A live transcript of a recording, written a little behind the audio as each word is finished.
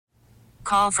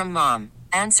call from mom.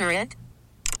 Answer it.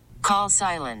 Call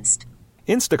silenced.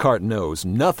 Instacart knows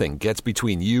nothing gets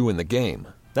between you and the game.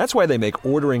 That's why they make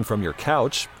ordering from your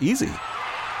couch easy.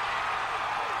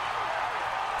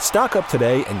 Stock up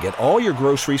today and get all your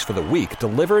groceries for the week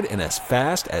delivered in as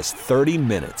fast as 30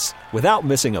 minutes without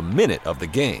missing a minute of the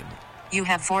game. You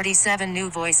have 47 new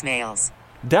voicemails.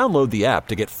 Download the app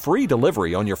to get free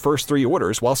delivery on your first 3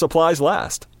 orders while supplies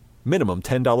last. Minimum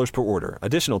 $10 per order.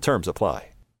 Additional terms apply.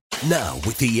 Now,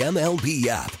 with the MLB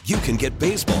app, you can get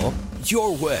baseball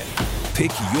your way.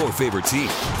 Pick your favorite team,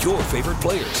 your favorite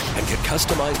players, and get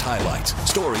customized highlights,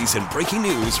 stories, and breaking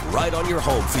news right on your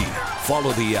home feed.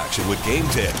 Follow the action with Game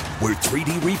 10, where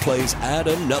 3D replays add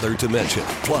another dimension.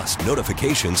 Plus,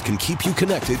 notifications can keep you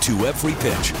connected to every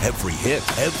pitch, every hit,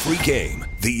 every game.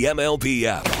 The MLB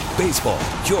app. Baseball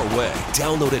your way.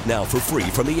 Download it now for free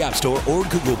from the App Store or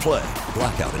Google Play.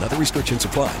 Blackout and other restrictions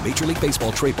apply. Major League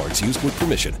Baseball trademarks used with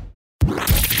permission.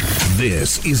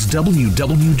 This is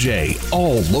WWJ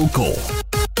All Local.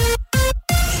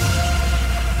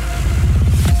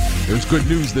 There's good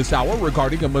news this hour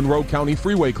regarding a Monroe County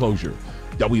freeway closure.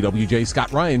 WWJ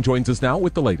Scott Ryan joins us now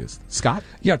with the latest. Scott?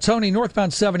 Yeah, Tony,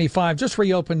 northbound 75 just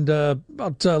reopened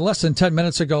about less than 10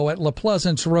 minutes ago at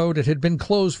LaPlaisance Road. It had been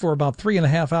closed for about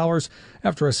 3.5 hours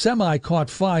after a semi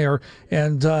caught fire,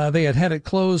 and they had it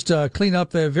closed, clean up.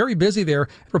 They're very busy there.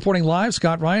 Reporting live,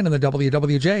 Scott Ryan in the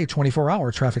WWJ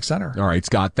 24-hour traffic center. All right,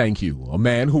 Scott, thank you. A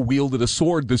man who wielded a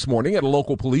sword this morning at a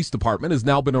local police department has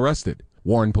now been arrested.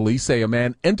 Warren police say a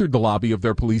man entered the lobby of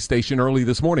their police station early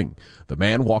this morning. The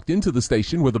man walked into the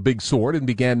station with a big sword and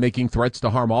began making threats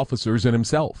to harm officers and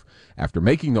himself. After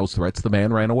making those threats, the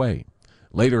man ran away.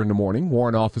 Later in the morning,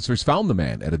 Warren officers found the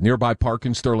man at a nearby park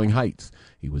in Sterling Heights.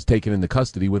 He was taken into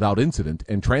custody without incident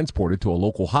and transported to a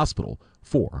local hospital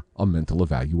for a mental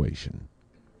evaluation.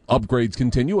 Upgrades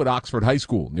continue at Oxford High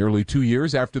School, nearly 2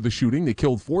 years after the shooting that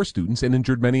killed 4 students and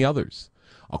injured many others.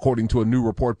 According to a new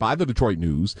report by the Detroit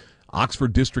News,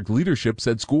 Oxford District leadership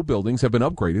said school buildings have been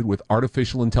upgraded with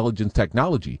artificial intelligence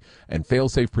technology, and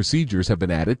fail-safe procedures have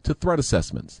been added to threat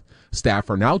assessments. Staff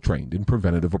are now trained in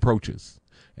preventative approaches.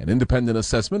 An independent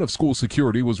assessment of school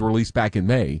security was released back in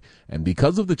May, and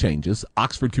because of the changes,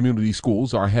 Oxford Community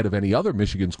Schools are ahead of any other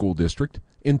Michigan school district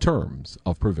in terms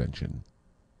of prevention.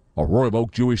 A Royal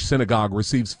Oak Jewish synagogue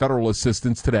receives federal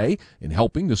assistance today in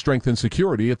helping to strengthen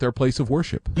security at their place of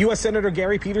worship. U.S. Senator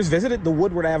Gary Peters visited the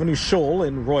Woodward Avenue Shul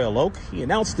in Royal Oak. He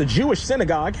announced the Jewish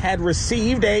synagogue had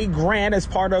received a grant as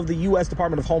part of the U.S.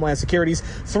 Department of Homeland Security's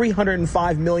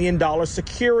 $305 million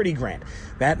security grant.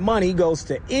 That money goes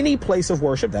to any place of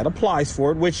worship that applies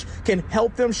for it, which can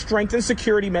help them strengthen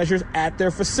security measures at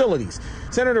their facilities.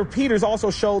 Senator Peters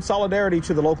also showed solidarity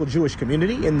to the local Jewish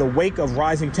community in the wake of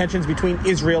rising tensions between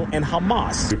Israel and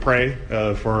Hamas. We pray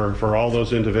for all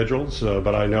those individuals,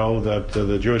 but I know that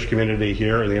the Jewish community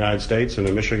here in the United States and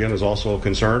in Michigan is also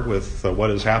concerned with what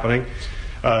is happening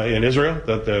in Israel,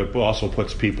 that also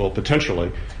puts people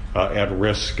potentially at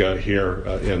risk here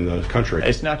in the country.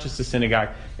 It's not just a synagogue,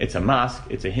 it's a mosque,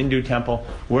 it's a Hindu temple,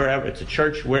 wherever, it's a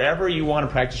church, wherever you want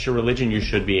to practice your religion, you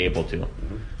should be able to.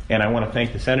 And I want to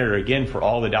thank the Senator again for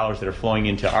all the dollars that are flowing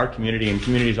into our community and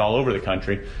communities all over the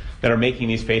country that are making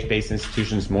these faith-based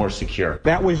institutions more secure.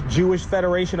 That was Jewish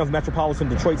Federation of Metropolitan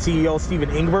Detroit CEO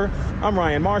Stephen Ingber. I'm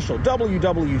Ryan Marshall,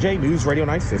 WWJ News Radio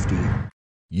 950.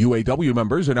 UAW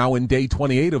members are now in day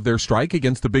 28 of their strike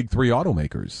against the big 3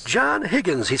 automakers. John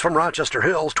Higgins, he's from Rochester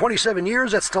Hills, 27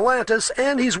 years at Stellantis,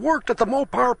 and he's worked at the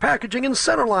Mopar Packaging and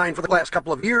Centerline for the last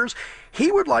couple of years.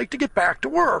 He would like to get back to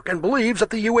work and believes that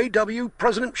the UAW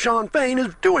President Shawn Fain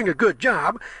is doing a good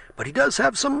job, but he does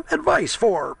have some advice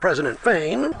for President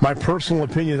Fain. My personal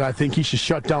opinion, I think he should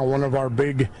shut down one of our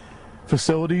big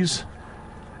facilities.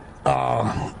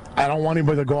 I don't want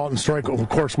anybody to go out and strike. Of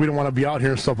course, we don't want to be out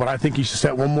here and stuff, but I think you should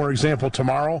set one more example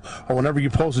tomorrow, or whenever you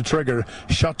pulls the trigger,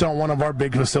 shut down one of our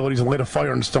big facilities and light a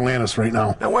fire in Stellantis right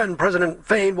now. Now, when President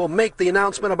Fain will make the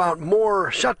announcement about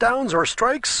more shutdowns or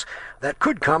strikes, that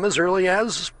could come as early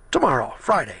as tomorrow,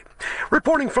 Friday.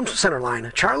 Reporting from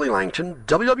Centerline, Charlie Langton,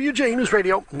 WWJ News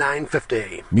Radio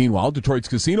 950. Meanwhile, Detroit's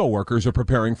casino workers are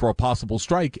preparing for a possible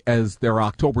strike as their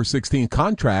October 16th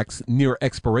contracts near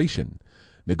expiration.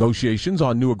 Negotiations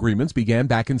on new agreements began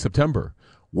back in September.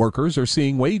 Workers are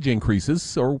seeing wage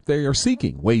increases, or they are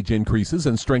seeking wage increases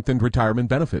and strengthened retirement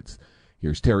benefits.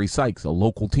 Here's Terry Sykes, a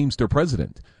local Teamster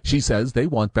president. She says they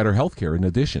want better health care in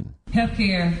addition. Health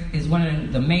care is one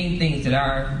of the main things that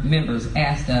our members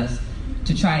asked us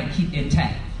to try and keep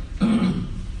intact.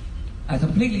 I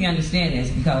completely understand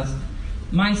this because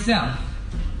myself,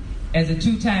 as a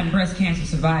 2-time breast cancer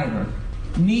survivor,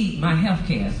 need my health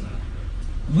care.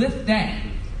 With that,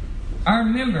 our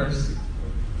members,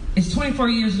 it's 24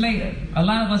 years later. A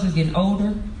lot of us is getting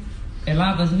older. A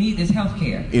lot of us need this health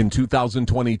care. In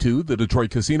 2022, the Detroit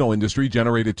casino industry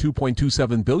generated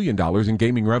 $2.27 billion in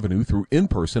gaming revenue through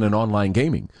in-person and online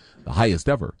gaming, the highest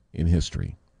ever in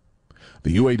history.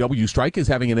 The UAW strike is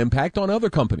having an impact on other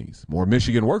companies. More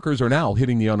Michigan workers are now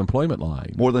hitting the unemployment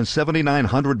line. More than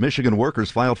 7,900 Michigan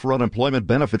workers filed for unemployment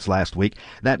benefits last week.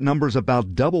 That number's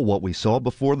about double what we saw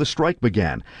before the strike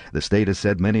began. The state has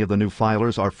said many of the new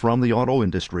filers are from the auto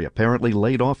industry, apparently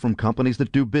laid off from companies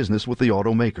that do business with the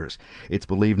automakers. It's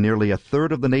believed nearly a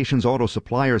third of the nation's auto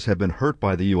suppliers have been hurt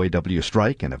by the UAW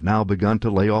strike and have now begun to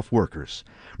lay off workers.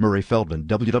 Murray Feldman,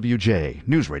 WWJ,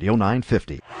 News Radio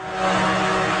 950.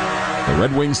 The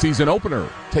Red Wings season opener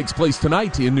takes place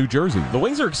tonight in New Jersey. The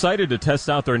Wings are excited to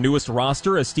test out their newest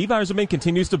roster as Steve Yzerman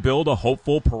continues to build a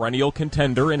hopeful perennial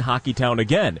contender in Hockeytown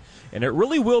again. And it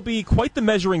really will be quite the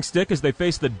measuring stick as they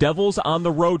face the Devils on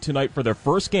the road tonight for their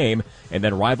first game, and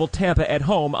then rival Tampa at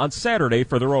home on Saturday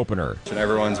for their opener. And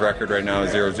everyone's record right now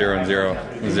is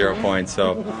 0-0 points,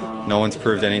 so no one's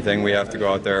proved anything. We have to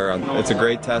go out there. It's a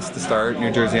great test to start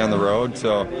New Jersey on the road,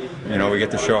 so we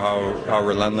get to show how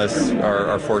relentless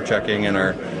our forechecking and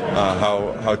our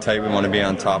how tight we want to be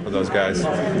on top of those guys.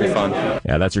 It'll be fun.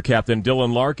 Yeah, that's your captain,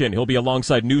 Dylan Larkin. He'll be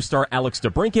alongside new star Alex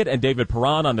DeBrincat and David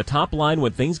Perron on the top line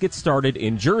when things get started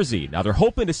in Jersey. Now, they're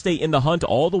hoping to stay in the hunt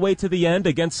all the way to the end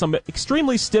against some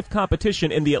extremely stiff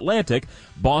competition in the Atlantic.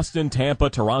 Boston,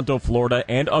 Tampa, Toronto, Florida,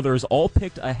 and others all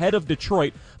picked ahead of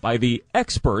Detroit by the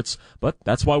experts, but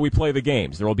that's why we play the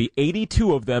games. There will be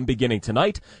 82 of them beginning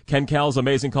tonight. Ken Cal's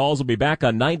Amazing Calls will be back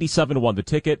on 97.1 The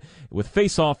Ticket with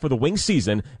face-off for the Wings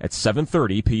season at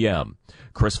 7:30 p.m.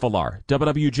 Chris Villar,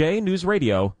 WWJ News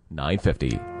Radio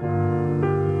 950.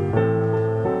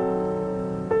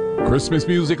 Christmas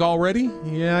music already?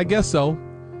 Yeah, I guess so.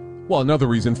 Well, another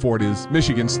reason for it is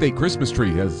Michigan's state Christmas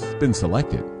tree has been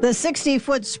selected. The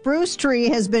 60-foot spruce tree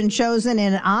has been chosen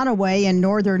in Onaway in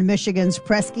northern Michigan's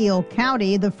Presque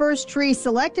County, the first tree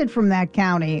selected from that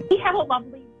county. We have a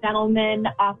lovely gentleman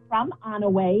from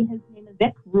Onaway. His name is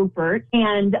Vic Rupert,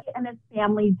 and his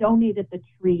family donated the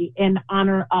tree in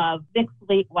honor of Vic's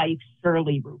late wife,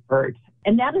 Shirley Rupert.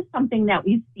 And that is something that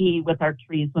we see with our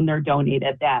trees when they're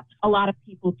donated, that a lot of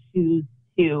people choose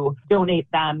to donate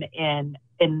them in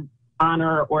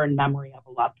honor or in memory of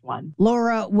a loved one.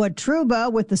 Laura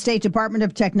Watruba with the State Department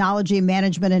of Technology,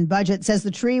 Management, and Budget says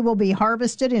the tree will be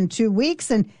harvested in 2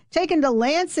 weeks and taken to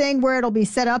Lansing, where it'll be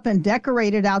set up and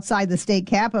decorated outside the state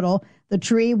capitol. The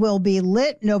tree will be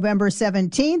lit November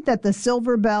 17th at the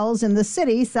Silver Bells in the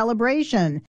City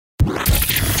celebration.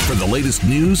 For the latest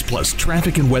news plus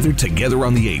traffic and weather together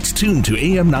on the 8s, tune to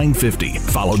AM 950.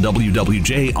 Follow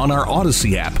WWJ on our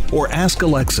Odyssey app or ask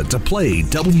Alexa to play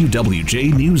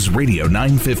WWJ News Radio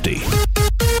 950.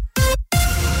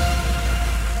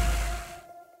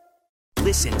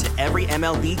 Listen to every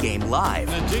MLB game live.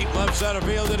 In the deep left center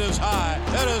field, it is high,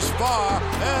 it is far,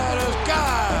 it is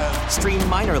gone. Stream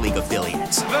minor league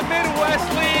affiliates. The Midwest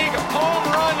League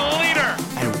home run leader.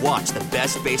 And watch the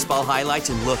best baseball highlights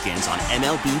and look-ins on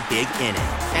MLB Big Inning.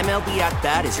 MLB At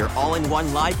Bat is your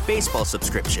all-in-one live baseball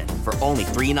subscription for only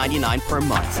 $3.99 per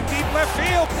month. Deep left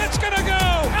field, it's gonna go.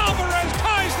 Alvarez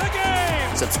ties the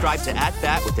game. Subscribe to At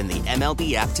Bat within the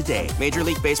MLB app today. Major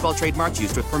League Baseball trademarks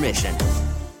used with permission.